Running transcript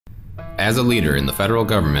As a leader in the federal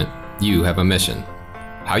government, you have a mission.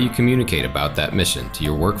 How you communicate about that mission to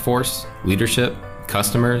your workforce, leadership,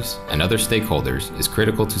 customers, and other stakeholders is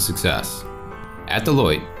critical to success. At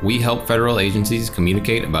Deloitte, we help federal agencies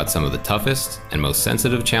communicate about some of the toughest and most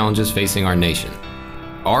sensitive challenges facing our nation.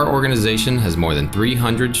 Our organization has more than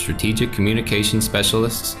 300 strategic communication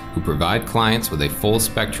specialists who provide clients with a full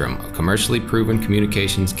spectrum of commercially proven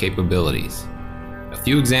communications capabilities. A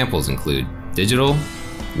few examples include digital,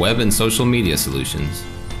 web and social media solutions,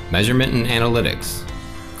 measurement and analytics,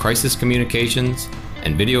 crisis communications,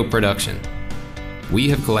 and video production. We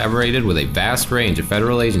have collaborated with a vast range of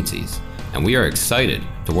federal agencies, and we are excited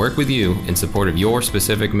to work with you in support of your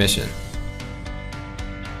specific mission.